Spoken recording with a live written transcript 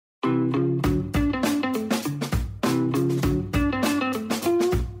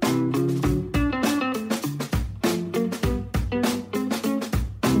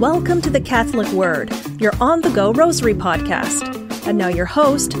Welcome to the Catholic Word, your on-the-go rosary podcast. And now your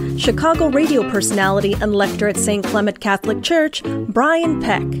host, Chicago radio personality and lector at St. Clement Catholic Church, Brian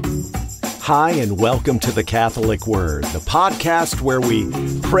Peck. Hi, and welcome to the Catholic Word, the podcast where we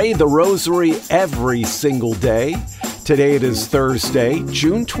pray the rosary every single day. Today it is Thursday,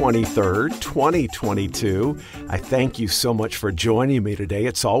 June 23rd, 2022. I thank you so much for joining me today.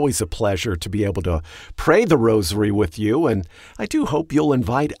 It's always a pleasure to be able to pray the rosary with you, and I do hope you'll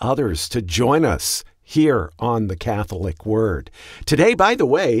invite others to join us here on the Catholic Word. Today, by the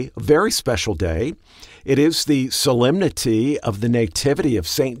way, a very special day. It is the Solemnity of the Nativity of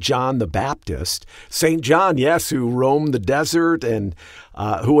St. John the Baptist. St. John, yes, who roamed the desert and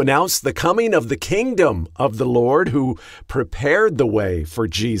who announced the coming of the kingdom of the Lord, who prepared the way for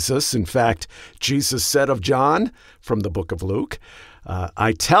Jesus. In fact, Jesus said of John from the book of Luke,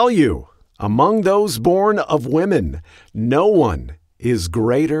 I tell you, among those born of women, no one is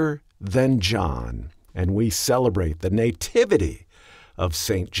greater than John. And we celebrate the Nativity of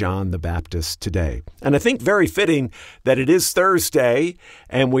St. John the Baptist today. And I think very fitting that it is Thursday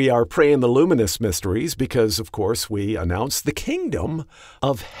and we are praying the Luminous Mysteries because, of course, we announce the kingdom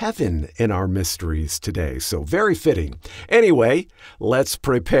of heaven in our mysteries today. So very fitting. Anyway, let's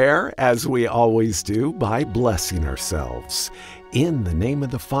prepare as we always do by blessing ourselves. In the name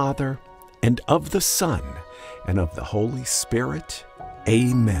of the Father and of the Son and of the Holy Spirit.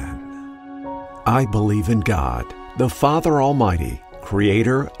 Amen. I believe in God, the Father Almighty,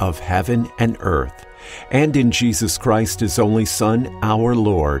 Creator of heaven and earth, and in Jesus Christ, His only Son, our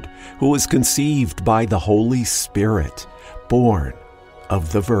Lord, who was conceived by the Holy Spirit, born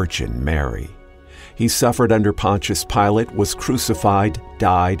of the Virgin Mary. He suffered under Pontius Pilate, was crucified,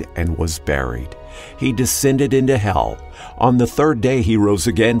 died, and was buried. He descended into hell. On the third day he rose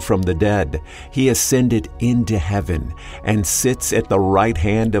again from the dead. He ascended into heaven and sits at the right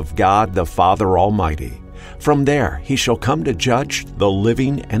hand of God the Father Almighty. From there he shall come to judge the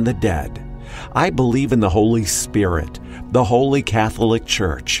living and the dead. I believe in the Holy Spirit, the Holy Catholic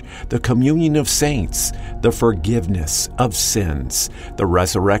Church, the communion of saints, the forgiveness of sins, the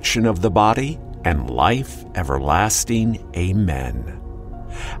resurrection of the body, and life everlasting. Amen.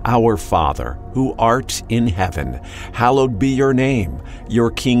 Our Father, who art in heaven, hallowed be your name. Your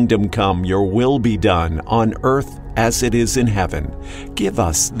kingdom come, your will be done, on earth as it is in heaven. Give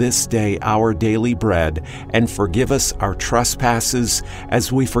us this day our daily bread, and forgive us our trespasses,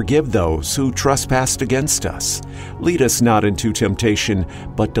 as we forgive those who trespass against us. Lead us not into temptation,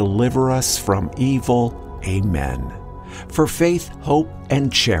 but deliver us from evil. Amen. For faith, hope,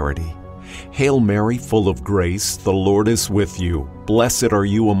 and charity. Hail Mary, full of grace, the Lord is with you. Blessed are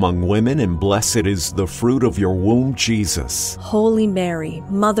you among women, and blessed is the fruit of your womb, Jesus. Holy Mary,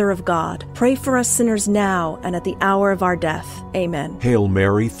 Mother of God, pray for us sinners now and at the hour of our death. Amen. Hail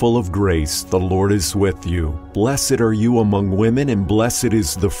Mary, full of grace, the Lord is with you. Blessed are you among women, and blessed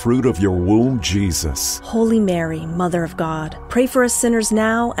is the fruit of your womb, Jesus. Holy Mary, Mother of God, pray for us sinners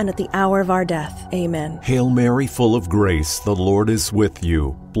now and at the hour of our death. Amen. Hail Mary, full of grace, the Lord is with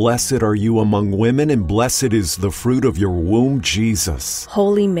you. Blessed are you among women, and blessed is the fruit of your womb, Jesus.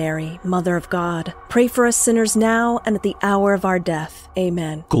 Holy Mary, Mother of God, pray for us sinners now and at the hour of our death.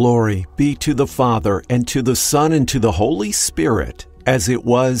 Amen. Glory be to the Father, and to the Son, and to the Holy Spirit, as it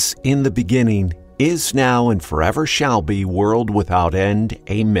was in the beginning, is now, and forever shall be, world without end.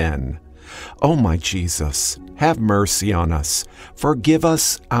 Amen. O my Jesus, have mercy on us. Forgive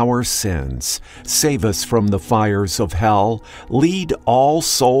us our sins. Save us from the fires of hell. Lead all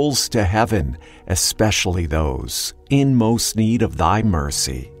souls to heaven, especially those in most need of thy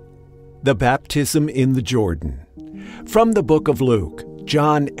mercy. The baptism in the Jordan. From the book of Luke,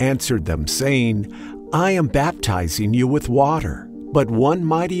 John answered them, saying, I am baptizing you with water, but one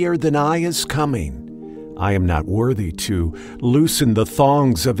mightier than I is coming. I am not worthy to loosen the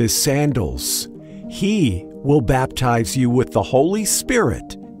thongs of his sandals. He will baptize you with the Holy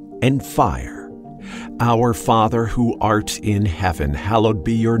Spirit and fire. Our Father, who art in heaven, hallowed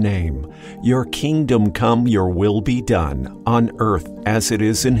be your name. Your kingdom come, your will be done, on earth as it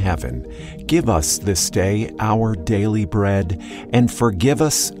is in heaven. Give us this day our daily bread, and forgive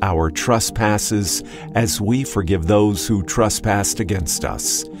us our trespasses, as we forgive those who trespass against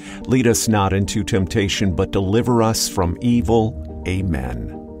us. Lead us not into temptation, but deliver us from evil.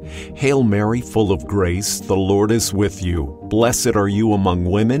 Amen. Hail Mary, full of grace, the Lord is with you. Blessed are you among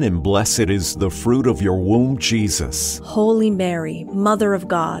women, and blessed is the fruit of your womb, Jesus. Holy Mary, Mother of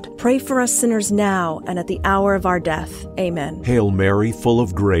God, pray for us sinners now and at the hour of our death. Amen. Hail Mary, full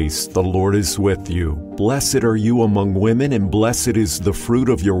of grace, the Lord is with you. Blessed are you among women, and blessed is the fruit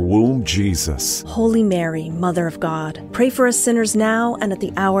of your womb, Jesus. Holy Mary, Mother of God, pray for us sinners now and at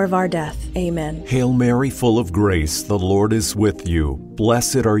the hour of our death. Amen. Hail Mary, full of grace, the Lord is with you.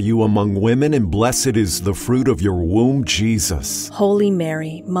 Blessed are you among women, and blessed is the fruit of your womb, Jesus. Holy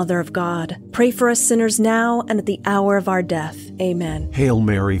Mary, Mother of God, pray for us sinners now and at the hour of our death. Amen. Hail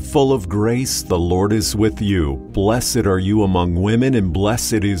Mary, full of grace, the Lord is with you. Blessed are you among women, and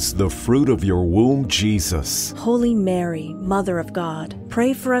blessed is the fruit of your womb, Jesus. Holy Mary, Mother of God,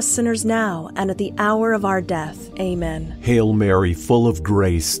 pray for us sinners now and at the hour of our death. Amen. Hail Mary, full of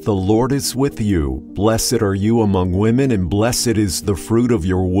grace, the Lord is with you. Blessed are you among women, and blessed is the fruit of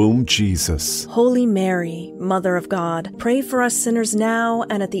your womb, Jesus. Holy Mary, Mother of God, pray for us sinners now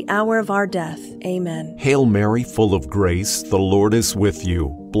and at the hour of our death. Amen. Hail Mary, full of grace, the Lord is with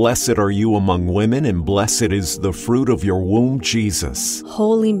you. Blessed are you among women, and blessed is the fruit of your womb, Jesus.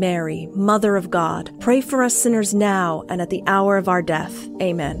 Holy Mary, Mother of God, pray for us sinners now and at the hour of our death.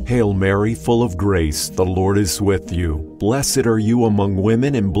 Amen. Hail Mary, full of grace, the Lord is with you. Blessed are you among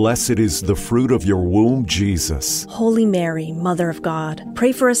women, and blessed is the fruit of your womb, Jesus. Holy Mary, Mother of God,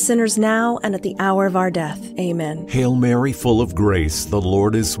 pray for us sinners now and at the hour of our death. Amen. Hail Mary, full of grace, the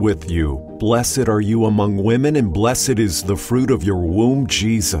Lord is with you. Blessed are you among women, and blessed is the fruit of your womb,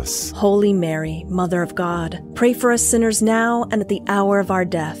 Jesus. Holy Mary, Mother of God, pray for us sinners now and at the hour of our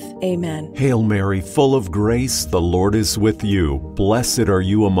death. Amen. Hail Mary, full of grace, the Lord is with you. Blessed are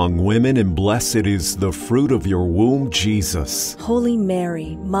you among women, and blessed is the fruit of your womb, Jesus. Holy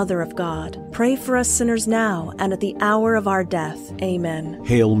Mary, Mother of God, pray for us sinners now and at the hour of our death. Amen.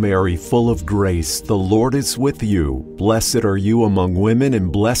 Hail Mary, full of grace, the Lord is with you. Blessed are you among women,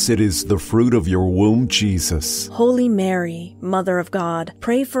 and blessed is the fruit of your womb, Jesus. Holy Mary, Mother of God,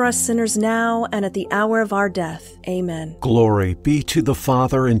 pray for us sinners now and at the hour of our death. Amen. Glory be to the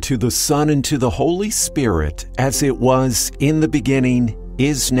Father, and to the Son, and to the Holy Spirit, as it was in the beginning,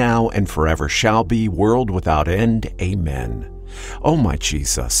 is now, and forever shall be, world without end. Amen. O my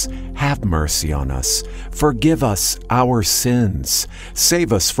Jesus, have mercy on us. Forgive us our sins.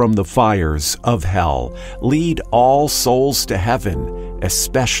 Save us from the fires of hell. Lead all souls to heaven,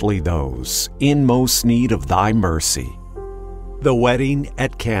 especially those in most need of thy mercy. The Wedding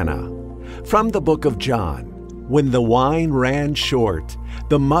at Cana. From the book of John. When the wine ran short,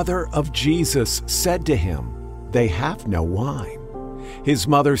 the mother of Jesus said to him, "They have no wine." His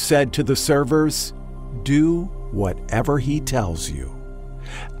mother said to the servers, "Do whatever he tells you."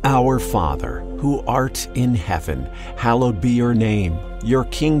 Our Father, who art in heaven, hallowed be your name. Your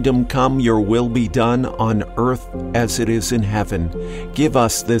kingdom come, your will be done on earth as it is in heaven. Give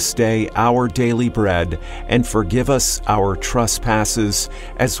us this day our daily bread, and forgive us our trespasses,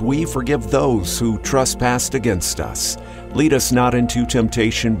 as we forgive those who trespass against us. Lead us not into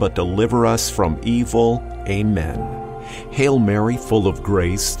temptation, but deliver us from evil. Amen. Hail Mary, full of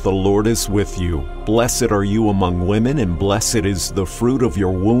grace, the Lord is with you. Blessed are you among women, and blessed is the fruit of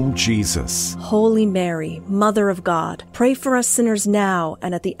your womb, Jesus. Holy Mary, Mother of God, pray for us sinners now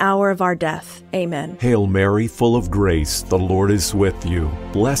and at the hour of our death. Amen. Hail Mary, full of grace, the Lord is with you.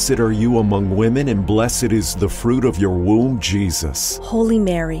 Blessed are you among women, and blessed is the fruit of your womb, Jesus. Holy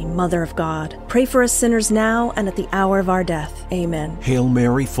Mary, Mother of God, pray for us sinners now and at the hour of our death. Amen. Hail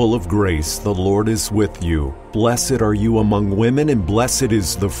Mary, full of grace, the Lord is with you. Blessed are you among women, and blessed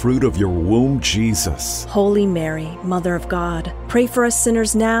is the fruit of your womb, Jesus. Holy Mary, Mother of God, pray for us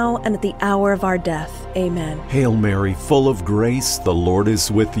sinners now and at the hour of our death. Amen. Hail Mary, full of grace, the Lord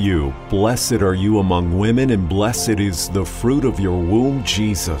is with you. Blessed are you among women, and blessed is the fruit of your womb,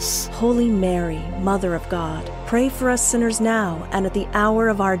 Jesus. Holy Mary, Mother of God, pray for us sinners now and at the hour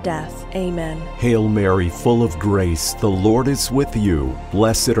of our death. Amen. Hail Mary, full of grace, the Lord is with you.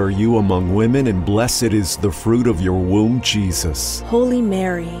 Blessed are you among women, and blessed is the fruit of your womb, Jesus. Holy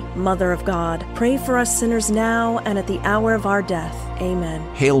Mary, Mother of God, pray for us sinners now and at the hour of our death. Amen.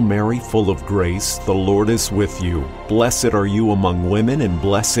 Hail Mary, full of grace, the Lord is with you. Blessed are you among women, and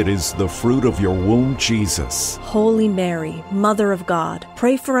blessed is the fruit of your womb, Jesus. Holy Mary, Mother of God,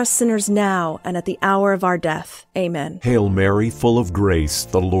 pray for us sinners now and at the hour of our death. Amen. Hail Mary, full of grace,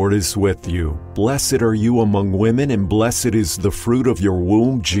 the Lord is with you. Blessed are you among women, and blessed is the fruit of your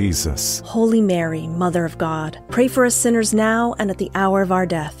womb, Jesus. Holy Mary, Mother of God, pray for us sinners now and at the hour of our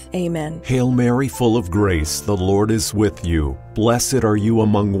death. Amen. Hail Mary, full of grace, the Lord is with you. Blessed are you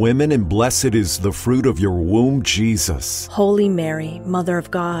among women, and blessed is the fruit of your womb, Jesus. Holy Mary, Mother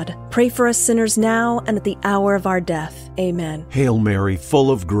of God, pray for us sinners now and at the hour of our death. Amen. Hail Mary,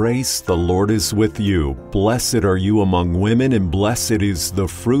 full of grace, the Lord is with you. Blessed are you among women, and blessed is the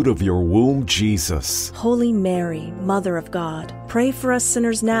fruit of your womb, Jesus. Jesus. Holy Mary, Mother of God, pray for us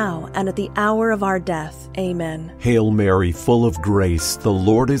sinners now and at the hour of our death. Amen. Hail Mary, full of grace, the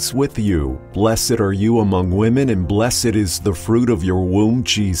Lord is with you. Blessed are you among women, and blessed is the fruit of your womb,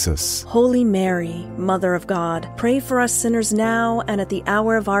 Jesus. Holy Mary, Mother of God, pray for us sinners now and at the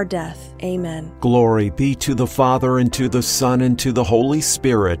hour of our death. Amen. Glory be to the Father, and to the Son, and to the Holy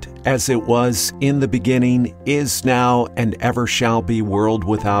Spirit, as it was in the beginning, is now, and ever shall be, world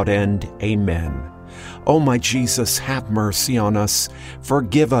without end. Amen. O my Jesus, have mercy on us.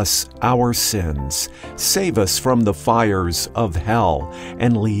 Forgive us our sins. Save us from the fires of hell,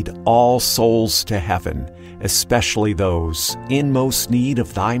 and lead all souls to heaven, especially those in most need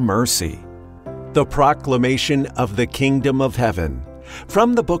of thy mercy. The proclamation of the kingdom of heaven.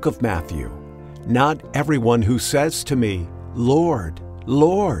 From the book of Matthew. Not everyone who says to me, Lord,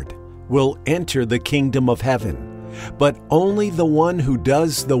 Lord, will enter the kingdom of heaven, but only the one who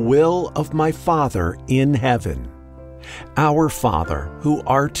does the will of my Father in heaven. Our Father, who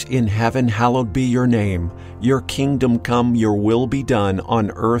art in heaven, hallowed be your name. Your kingdom come, your will be done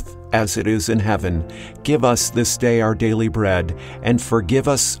on earth as it is in heaven. Give us this day our daily bread, and forgive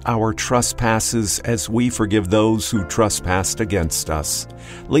us our trespasses as we forgive those who trespass against us.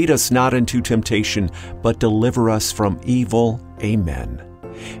 Lead us not into temptation, but deliver us from evil. Amen.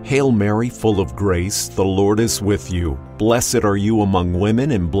 Hail Mary, full of grace, the Lord is with you. Blessed are you among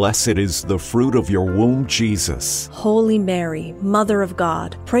women, and blessed is the fruit of your womb, Jesus. Holy Mary, Mother of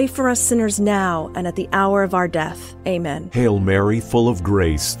God, pray for us sinners now and at the hour of our death. Amen. Hail Mary, full of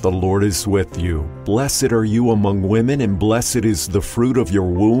grace, the Lord is with you. Blessed are you among women, and blessed is the fruit of your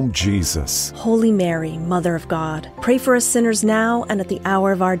womb, Jesus. Holy Mary, Mother of God, pray for us sinners now and at the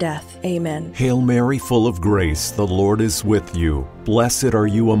hour of our death. Amen. Hail Mary, full of grace, the Lord is with you. Blessed are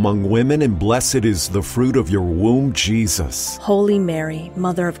you among women, and blessed is the fruit of your womb, Jesus. Holy Mary,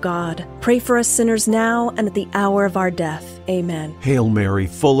 Mother of God, pray for us sinners now and at the hour of our death. Amen. Hail Mary,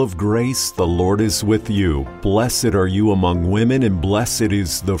 full of grace, the Lord is with you. Blessed are you among women, and blessed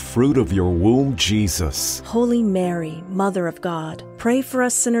is the fruit of your womb, Jesus. Holy Mary, Mother of God, pray for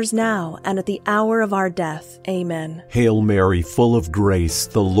us sinners now and at the hour of our death. Amen. Hail Mary, full of grace,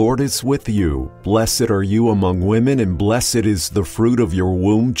 the Lord is with you. Blessed are you among women, and blessed is the fruit of your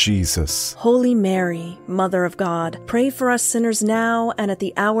womb, Jesus. Holy Mary, Mother of God, pray for us sinners now and at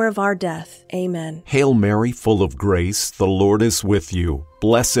the hour of our death. Amen. Hail Mary, full of grace, the Lord is with you.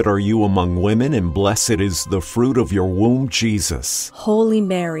 Blessed are you among women, and blessed is the fruit of your womb, Jesus. Holy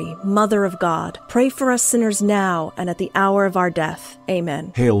Mary, Mother of God, pray for us sinners now and at the hour of our death.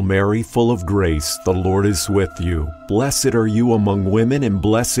 Amen. Hail Mary, full of grace, the Lord is with you. Blessed are you among women, and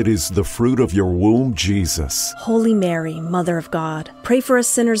blessed is the fruit of your womb, Jesus. Holy Mary, Mother of God, pray for us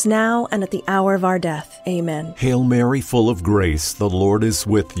sinners now and at the hour of our death. Amen. Hail Mary, full of grace, the Lord is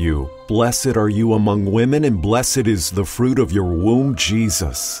with you. Blessed are you among women, and blessed is the fruit of your womb,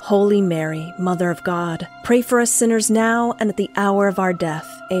 Jesus. Holy Mary, Mother of God, pray for us sinners now and at the hour of our death.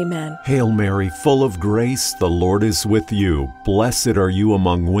 Amen. Hail Mary, full of grace, the Lord is with you. Blessed are you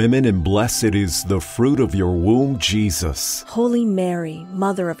among women, and blessed is the fruit of your womb, Jesus. Holy Mary,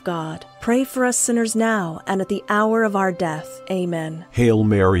 Mother of God, pray for us sinners now and at the hour of our death. Amen. Hail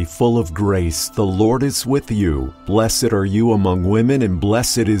Mary, full of grace, the Lord is with you. Blessed are you among women, and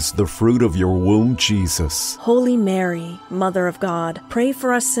blessed is the fruit of your womb, Jesus. Holy Mary, Mother of God, pray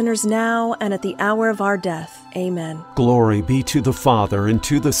for us sinners now and at the hour of our death. Amen. Glory be to the Father, and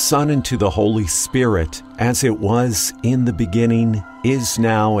to the Son, and to the Holy Spirit, as it was in the beginning, is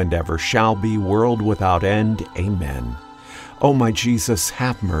now, and ever shall be, world without end. Amen. O my Jesus,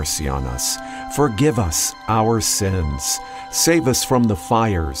 have mercy on us. Forgive us our sins. Save us from the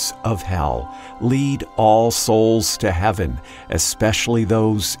fires of hell. Lead all souls to heaven, especially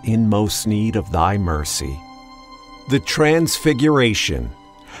those in most need of thy mercy. The Transfiguration.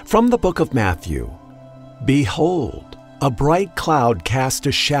 From the book of Matthew. Behold, a bright cloud cast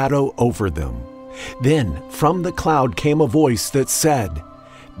a shadow over them. Then from the cloud came a voice that said,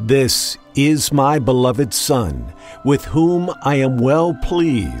 This is my beloved Son, with whom I am well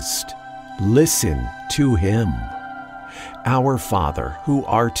pleased. Listen to him. Our Father, who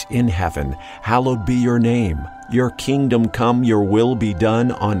art in heaven, hallowed be your name. Your kingdom come, your will be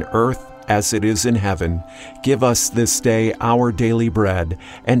done on earth as it is in heaven. Give us this day our daily bread,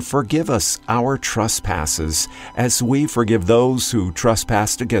 and forgive us our trespasses, as we forgive those who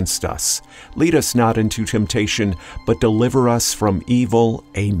trespass against us. Lead us not into temptation, but deliver us from evil.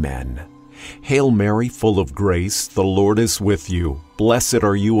 Amen. Hail Mary, full of grace, the Lord is with you. Blessed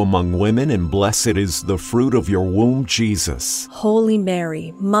are you among women, and blessed is the fruit of your womb, Jesus. Holy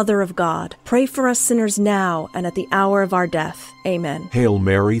Mary, Mother of God, pray for us sinners now and at the hour of our death. Amen. Hail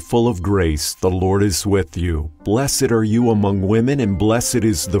Mary, full of grace, the Lord is with you. Blessed are you among women, and blessed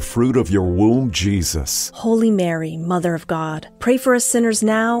is the fruit of your womb, Jesus. Holy Mary, Mother of God, pray for us sinners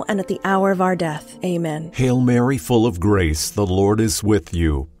now and at the hour of our death. Amen. Hail Mary, full of grace, the Lord is with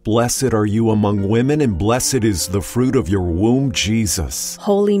you. Blessed are you among women, and blessed is the fruit of your womb, Jesus.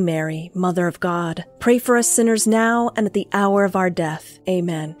 Holy Mary, Mother of God, pray for us sinners now and at the hour of our death.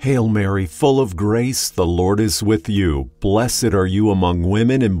 Amen. Hail Mary, full of grace, the Lord is with you. Blessed are you among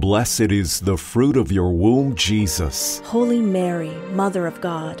women, and blessed is the fruit of your womb, Jesus. Holy Mary, Mother of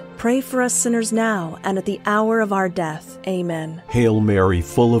God, pray for us sinners now and at the hour of our death. Amen. Hail Mary,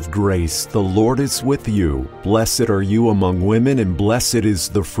 full of grace, the Lord is with you. Blessed are you among women, and blessed is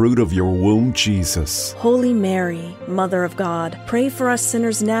the fruit of your womb, Jesus. Holy Mary, Mother of God, pray for us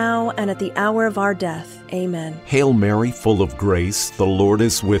sinners now and at the hour of our death. Amen. Hail Mary, full of grace, the Lord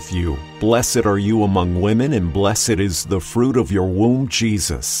is with you. Blessed are you among women, and blessed is the fruit of your womb,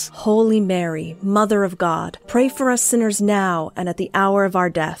 Jesus. Holy Mary, Mother of God, pray for us sinners now and at the hour of our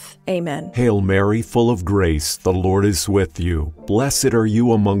death. Amen. Hail Mary, full of grace, the Lord is with you. Blessed are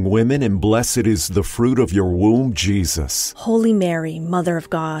you among women, and blessed is the fruit of your womb, Jesus. Holy Mary, Mother of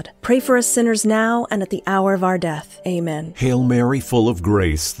God, pray for us sinners now and at the hour of our death. Amen. Hail Mary, full of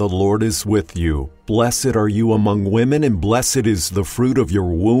grace, the Lord is with you. Blessed are you among women, and blessed is the fruit of your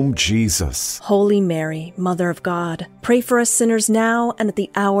womb, Jesus. Holy Mary, Mother of God, pray for us sinners now and at the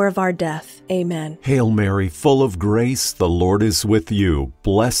hour of our death. Amen. Hail Mary, full of grace, the Lord is with you.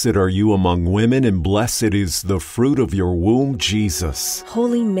 Blessed are you among women, and blessed is the fruit of your womb, Jesus.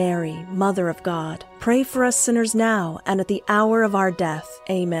 Holy Mary, Mother of God, pray for us sinners now and at the hour of our death.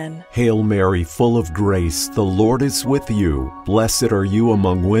 Amen. Hail Mary, full of grace, the Lord is with you. Blessed are you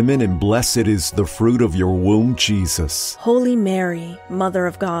among women, and blessed is the fruit of your womb, Jesus. Holy Mary, Mother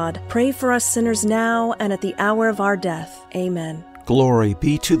of God, pray for us sinners now and at the hour of our death. Amen. Glory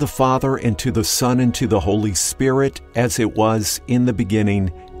be to the Father, and to the Son, and to the Holy Spirit, as it was in the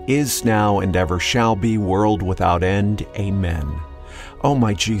beginning, is now, and ever shall be, world without end. Amen. O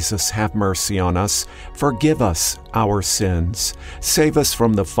my Jesus, have mercy on us. Forgive us our sins. Save us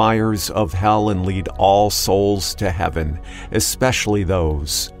from the fires of hell, and lead all souls to heaven, especially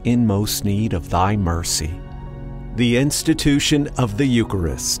those in most need of thy mercy. The institution of the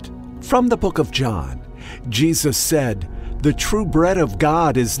Eucharist. From the book of John, Jesus said, "The true bread of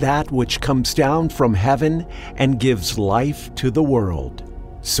God is that which comes down from heaven and gives life to the world."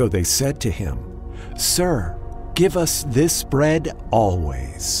 So they said to him, "Sir, give us this bread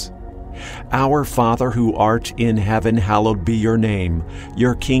always." Our Father who art in heaven, hallowed be your name.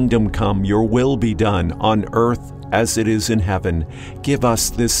 Your kingdom come, your will be done, on earth as it is in heaven. Give us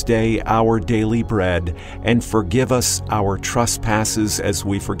this day our daily bread, and forgive us our trespasses as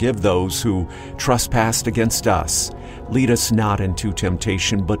we forgive those who trespass against us. Lead us not into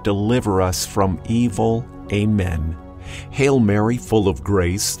temptation, but deliver us from evil. Amen. Hail Mary, full of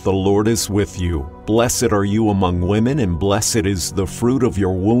grace, the Lord is with you. Blessed are you among women, and blessed is the fruit of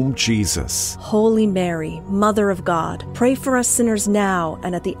your womb, Jesus. Holy Mary, Mother of God, pray for us sinners now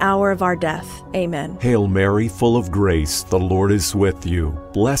and at the hour of our death. Amen. Hail Mary, full of grace, the Lord is with you.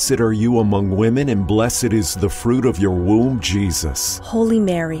 Blessed are you among women, and blessed is the fruit of your womb, Jesus. Holy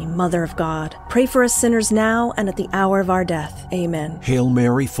Mary, Mother of God, pray for us sinners now and at the hour of our death. Amen. Hail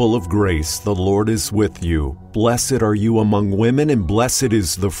Mary, full of grace, the Lord is with you. Blessed are you among women, and blessed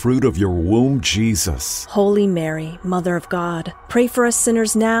is the fruit of your womb, Jesus. Holy Mary, Mother of God, pray for us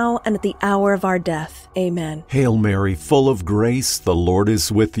sinners now and at the hour of our death. Amen. Hail Mary, full of grace, the Lord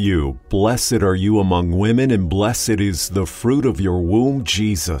is with you. Blessed are you among women, and blessed is the fruit of your womb,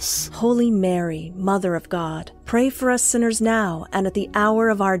 Jesus. Holy Mary, Mother of God, pray for us sinners now and at the hour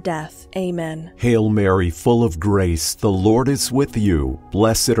of our death. Amen. Hail Mary, full of grace, the Lord is with you.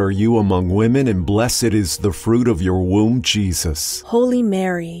 Blessed are you among women, and blessed is the fruit of your womb, Jesus. Holy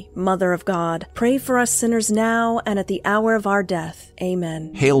Mary, Mother of God, pray for us sinners now and at the hour of our death.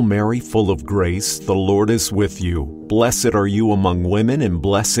 Amen. Hail Mary, full of grace, the Lord is with you. Blessed are you among women, and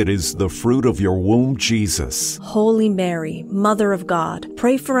blessed is the fruit of your womb, Jesus. Holy Mary, Mother of God,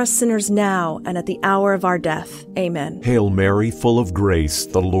 pray for us sinners now and at the hour of our death. Amen. Hail Mary, full of grace,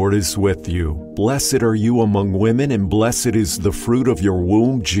 the Lord is with you. Blessed are you among women, and blessed is the fruit of your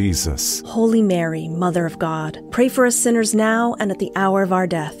womb, Jesus. Holy Mary, Mother of God, pray for us sinners now and at the hour of our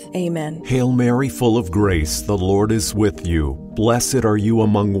death. Amen. Hail Mary, full of grace, the Lord is with you. Blessed are you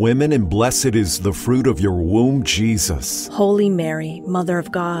among women, and blessed is the fruit of your womb, Jesus. Holy Mary, Mother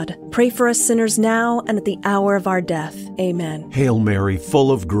of God, pray for us sinners now and at the hour of our death. Amen. Hail Mary,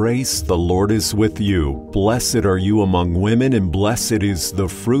 full of grace, the Lord is with you. Blessed are you among women, and blessed is the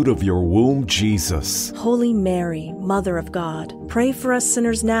fruit of your womb, Jesus. Holy Mary, Mother of God, pray for us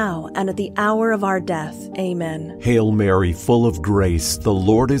sinners now and at the hour of our death. Amen. Hail Mary, full of grace, the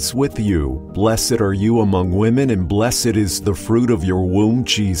Lord is with you. Blessed are you among women, and blessed is the fruit of your womb,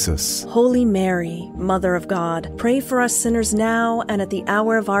 Jesus. Holy Mary, Mother of God, pray for us sinners now and at the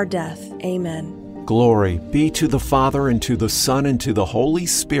hour of our death. Amen. Glory be to the Father, and to the Son, and to the Holy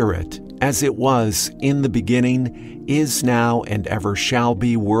Spirit, as it was in the beginning, is now, and ever shall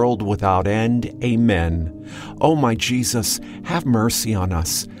be, world without end. Amen. O my Jesus, have mercy on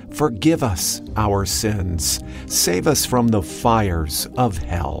us. Forgive us our sins. Save us from the fires of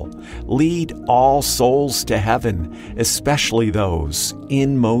hell. Lead all souls to heaven, especially those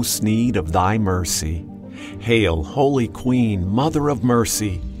in most need of thy mercy. Hail, Holy Queen, Mother of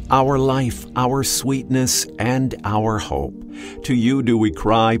Mercy, our life, our sweetness, and our hope. To you do we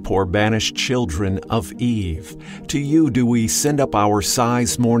cry, poor banished children of Eve. To you do we send up our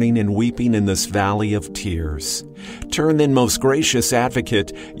sighs, mourning and weeping in this valley of tears. Turn then, most gracious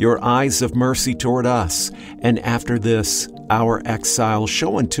Advocate, your eyes of mercy toward us, and after this, our exile,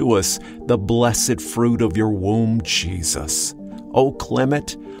 show unto us the blessed fruit of your womb, Jesus. O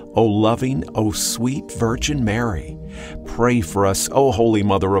clement, O loving, O sweet Virgin Mary, pray for us, O Holy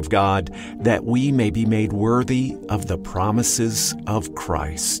Mother of God, that we may be made worthy of the promises of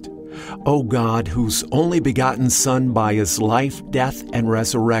Christ. O God, whose only begotten Son by his life, death, and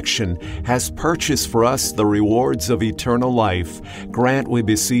resurrection has purchased for us the rewards of eternal life, grant, we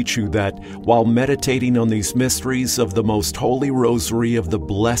beseech you, that while meditating on these mysteries of the most holy rosary of the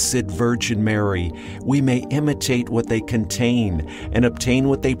Blessed Virgin Mary, we may imitate what they contain and obtain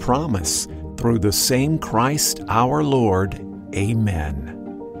what they promise. Through the same Christ our Lord.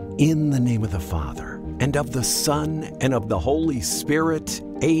 Amen. In the name of the Father, and of the Son, and of the Holy Spirit.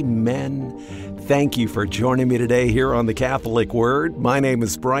 Amen. Thank you for joining me today here on the Catholic Word. My name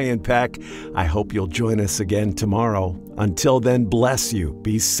is Brian Peck. I hope you'll join us again tomorrow. Until then, bless you,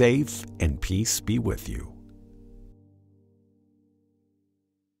 be safe, and peace be with you.